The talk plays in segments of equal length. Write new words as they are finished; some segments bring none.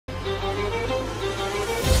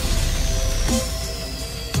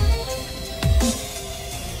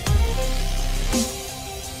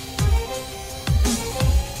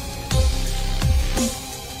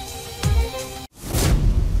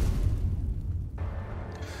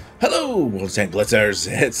Hello, World of Tanks Blitzers.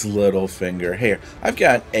 It's Littlefinger here. I've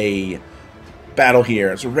got a battle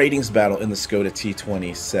here. It's a ratings battle in the Skoda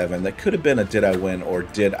T27 that could have been a did I win or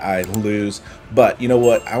did I lose. But you know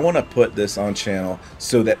what? I want to put this on channel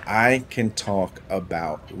so that I can talk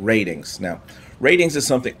about ratings. Now, ratings is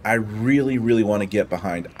something I really want to get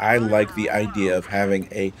behind. I like the idea of having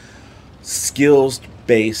a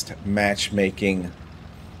skills-based matchmaking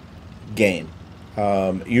game.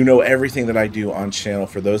 You know everything that I do on channel.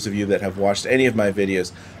 For those of you that have watched any of my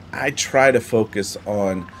videos, I try to focus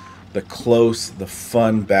on the close, the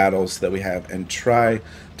fun battles that we have and try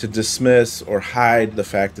to dismiss or hide the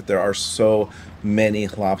fact that there are so many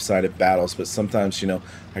lopsided battles. But sometimes, you know,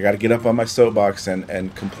 I got to get up on my soapbox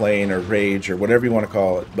and complain or rage or whatever you want to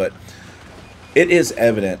call it. But it is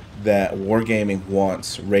evident that Wargaming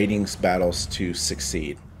wants ratings battles to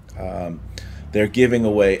succeed. They're giving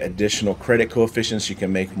away additional credit coefficients. You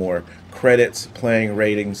can make more credits playing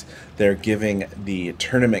ratings. They're giving the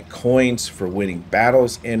tournament coins for winning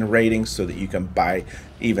battles in ratings so that you can buy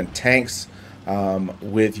even tanks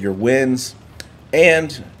with your wins.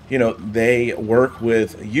 And, you know, they work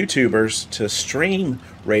with YouTubers to stream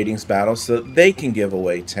ratings battles so that they can give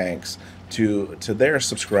away tanks to their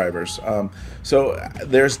subscribers. So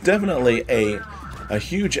there's definitely a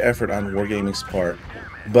huge effort on Wargaming's part.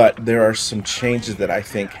 But there are some changes that I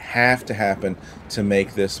think have to happen to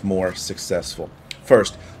make this more successful.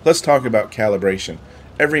 First, let's talk about calibration.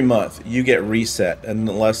 Every month you get reset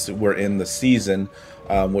unless we're in the season,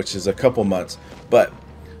 which is a couple months. But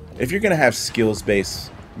if you're going to have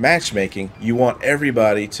skills-based matchmaking, you want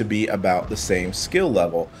everybody to be about the same skill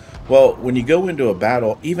level. Well, when you go into a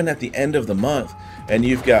battle, even at the end of the month, and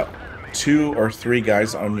you've got 2 or 3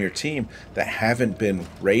 guys on your team that haven't been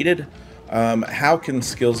rated, how can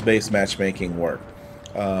skills-based matchmaking work?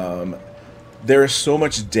 There is so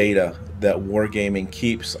much data that Wargaming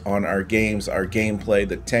keeps on our games, our gameplay,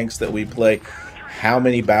 the tanks that we play, how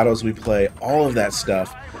many battles we play, all of that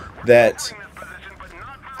stuff, that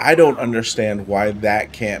I don't understand why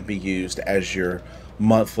that can't be used as your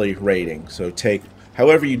monthly rating. So take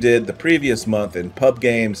however you did the previous month in pub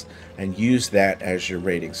games and use that as your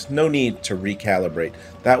ratings. No need to recalibrate.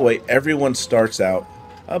 That way everyone starts out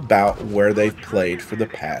about where they've played for the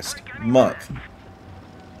past month.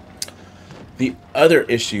 The other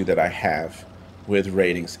issue that I have with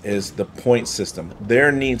ratings is the point system. There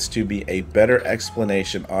needs to be a better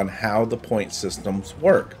explanation on how the point systems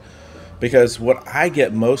work. Because what I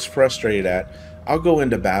get most frustrated at, I'll go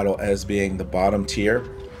into battle as being the bottom tier.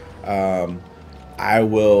 I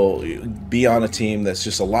will be on a team that's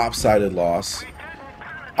just a lopsided loss.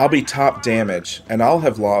 I'll be top damage and I'll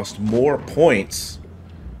have lost more points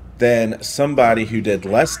than somebody who did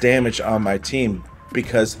less damage on my team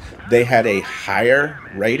because they had a higher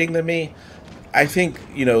rating than me. I think,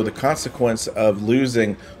 you know, the consequence of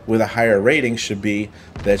losing with a higher rating should be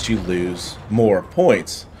that you lose more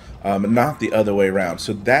points, not the other way around.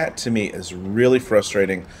 So that to me is really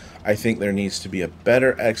frustrating. I think there needs to be a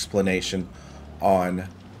better explanation on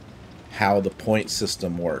how the point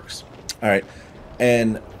system works. All right,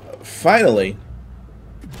 and finally,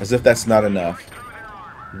 as if that's not enough,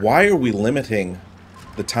 why are we limiting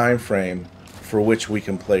the time frame for which we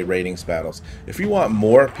can play ratings battles? If you want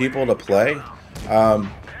more people to play,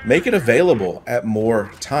 make it available at more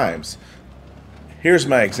times. Here's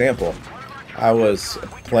my example. I was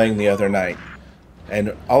playing the other night,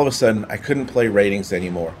 and all of a sudden I couldn't play ratings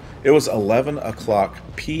anymore. It was 11 o'clock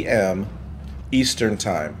p.m. Eastern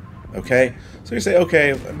time. Okay? So you say,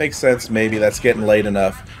 okay, it makes sense. Maybe that's getting late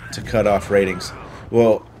enough to cut off ratings.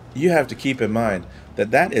 Well, you have to keep in mind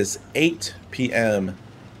that is 8 p.m.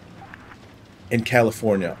 in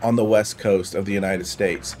California on the west coast of the United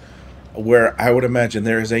States, where I would imagine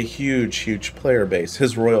there is a huge player base.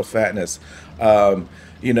 His Royal Fatness,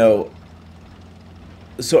 you know.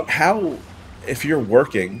 So how, if you're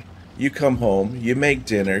working, you come home, you make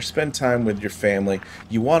dinner, spend time with your family,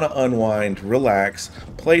 you want to unwind, relax,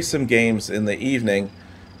 play some games in the evening,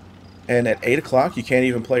 and at 8 o'clock you can't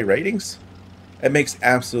even play ratings? It makes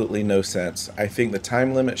absolutely no sense. I think the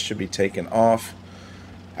time limit should be taken off.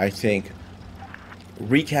 I think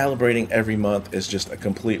recalibrating every month is just a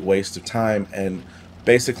complete waste of time and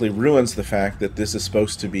basically ruins the fact that this is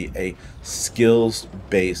supposed to be a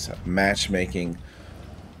skills-based matchmaking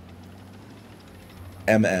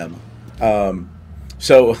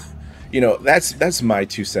So, you know, that's my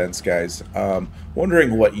 2 cents, guys.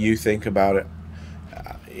 Wondering what you think about it.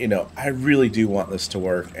 You know, I really do want this to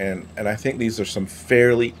work, and I think these are some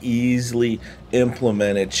fairly easily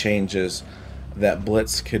implemented changes that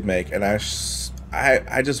Blitz could make, and I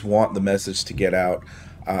just want the message to get out.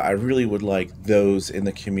 I really would like those in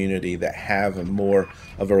the community that have a more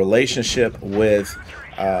of a relationship with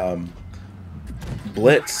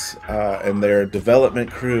Blitz and their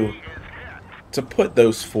development crew to put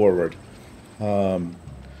those forward.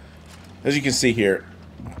 As you can see here,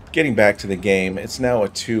 getting back to the game, it's now a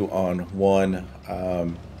 2-on-1.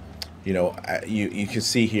 You know, you can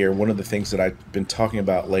see here, one of the things that I've been talking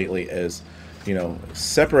about lately is, you know,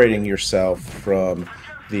 separating yourself from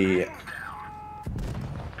the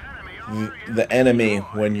enemy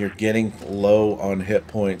when you're getting low on hit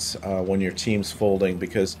points, when your team's folding,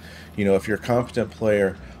 because, you know, if you're a competent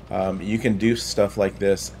player, you can do stuff like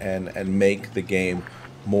this and make the game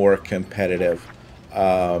more competitive.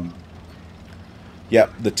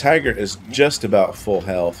 Yep, the Tiger is just about full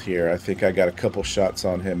health here. I think I got a couple shots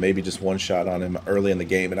on him, maybe just one shot on him early in the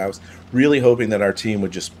game, and I was really hoping that our team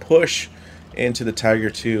would just push into the Tiger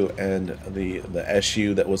 2 and the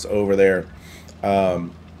SU that was over there.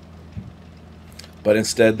 But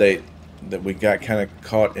instead, we got kind of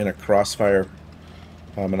caught in a crossfire,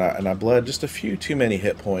 and I bled just a few too many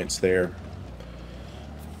hit points there.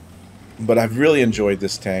 But I've really enjoyed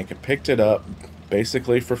this tank. I picked it up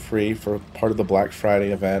basically for free for part of the Black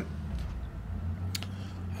Friday event,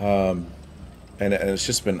 and it's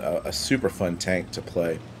just been a super fun tank to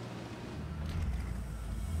play.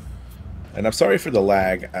 And I'm sorry for the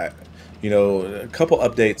lag. You know, a couple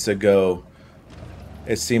updates ago,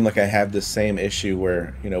 it seemed like I had this same issue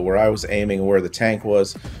where, you know, where I was aiming, where the tank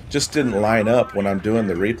was, just didn't line up when I'm doing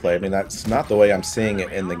the replay. I mean, that's not the way I'm seeing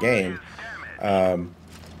it in the game.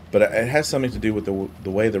 But it has something to do with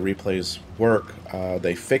the way the replays work.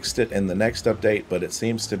 They fixed it in the next update, but it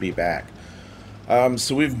seems to be back.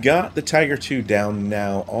 So we've got the Tiger 2 down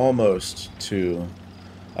now almost to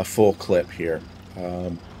a full clip here.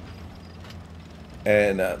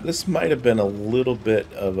 And this might have been a little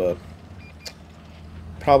bit of a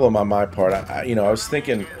problem on my part. You know, I was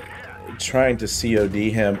thinking trying to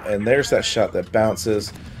COD him, and there's that shot that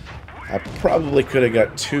bounces. I probably could have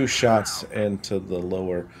got 2 shots into the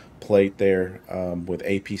lower plate there with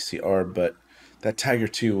APCR, but that Tiger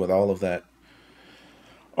 2 with all of that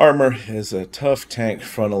armor is a tough tank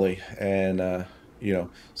frontally. And you know,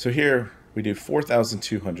 so here we do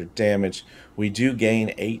 4,200 damage. We do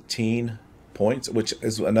gain 18 points, which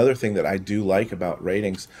is another thing that I do like about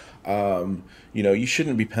ratings. You know, you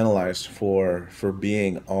shouldn't be penalized for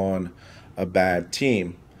being on a bad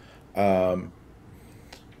team.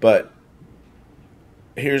 But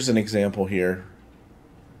here's an example here.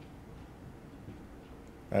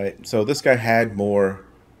 All right, so this guy had more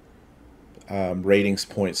ratings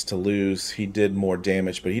points to lose. He did more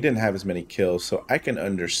damage, but he didn't have as many kills. So I can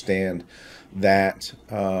understand that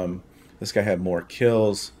this guy had more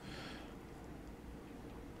kills.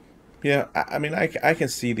 Yeah, I mean, I can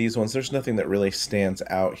see these ones. There's nothing that really stands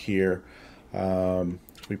out here.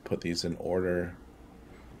 We put these in order.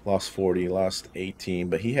 Lost 40, lost 18,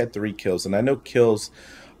 but he had 3 kills. And I know kills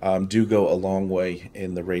do go a long way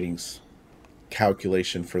in the ratings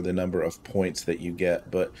calculation for the number of points that you get.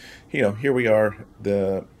 But, you know, here we are,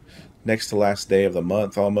 the next to last day of the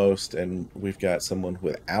month almost, and we've got someone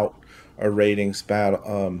without a ratings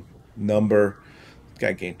battle number.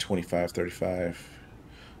 Guy gained 25, 35,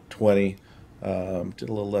 20, did a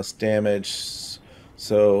little less damage.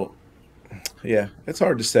 So yeah, it's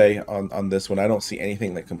hard to say on this one. I don't see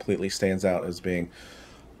anything that completely stands out as being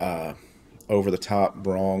over the top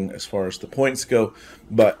wrong as far as the points go.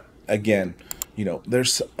 But again, you know,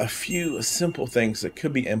 there's a few simple things that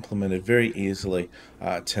could be implemented very easily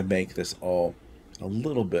to make this all a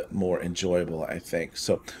little bit more enjoyable, I think.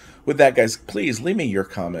 So with that, guys, please leave me your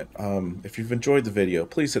comment. If you've enjoyed the video,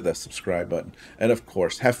 please hit that subscribe button. And of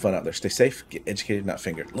course, have fun out there. Stay safe, get educated, not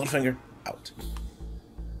fingered. Littlefinger, out.